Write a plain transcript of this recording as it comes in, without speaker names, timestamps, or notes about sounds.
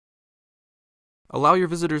Allow your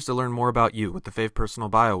visitors to learn more about you with the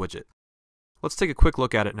FavePersonal Bio widget. Let's take a quick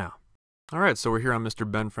look at it now. Alright, so we're here on Mr.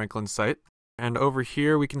 Ben Franklin's site, and over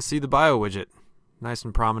here we can see the Bio widget. Nice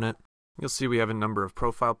and prominent. You'll see we have a number of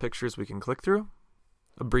profile pictures we can click through,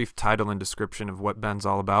 a brief title and description of what Ben's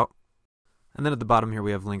all about, and then at the bottom here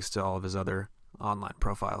we have links to all of his other online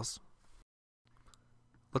profiles.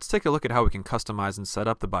 Let's take a look at how we can customize and set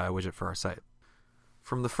up the Bio widget for our site.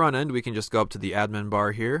 From the front end, we can just go up to the admin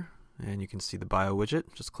bar here, and you can see the Bio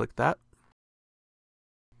widget. Just click that.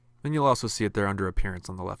 And you'll also see it there under Appearance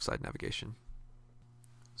on the left side navigation.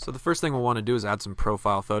 So the first thing we'll want to do is add some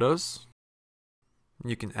profile photos.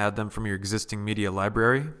 You can add them from your existing media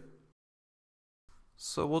library.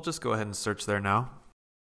 So we'll just go ahead and search there now.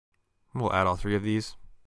 We'll add all 3 of these.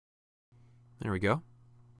 There we go.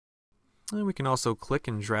 And we can also click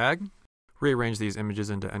and drag, rearrange these images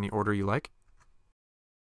into any order you like.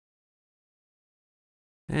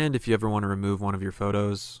 And if you ever want to remove one of your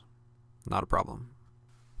photos, not a problem.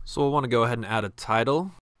 So we'll want to go ahead and add a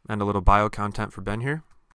title and a little bio content for Ben here.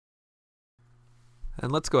 And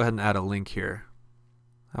let's go ahead and add a link here.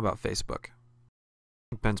 How about Facebook?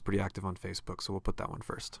 Ben's pretty active on Facebook, so we'll put that one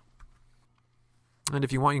first. And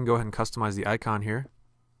if you want, you can go ahead and customize the icon here.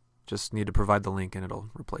 Just need to provide the link and it'll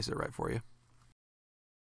replace it right for you.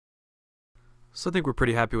 So I think we're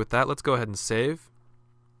pretty happy with that. Let's go ahead and save.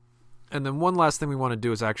 And then one last thing we want to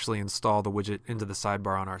do is actually install the widget into the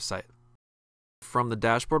sidebar on our site. From the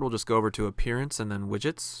dashboard, we'll just go over to Appearance and then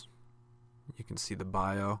Widgets. You can see the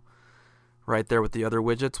bio right there with the other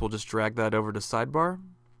widgets. We'll just drag that over to Sidebar,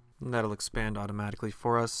 and that'll expand automatically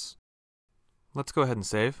for us. Let's go ahead and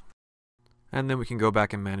save. And then we can go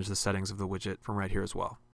back and manage the settings of the widget from right here as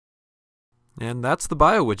well. And that's the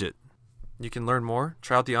Bio widget. You can learn more,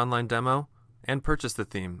 try out the online demo, and purchase the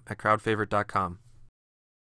theme at crowdfavorite.com.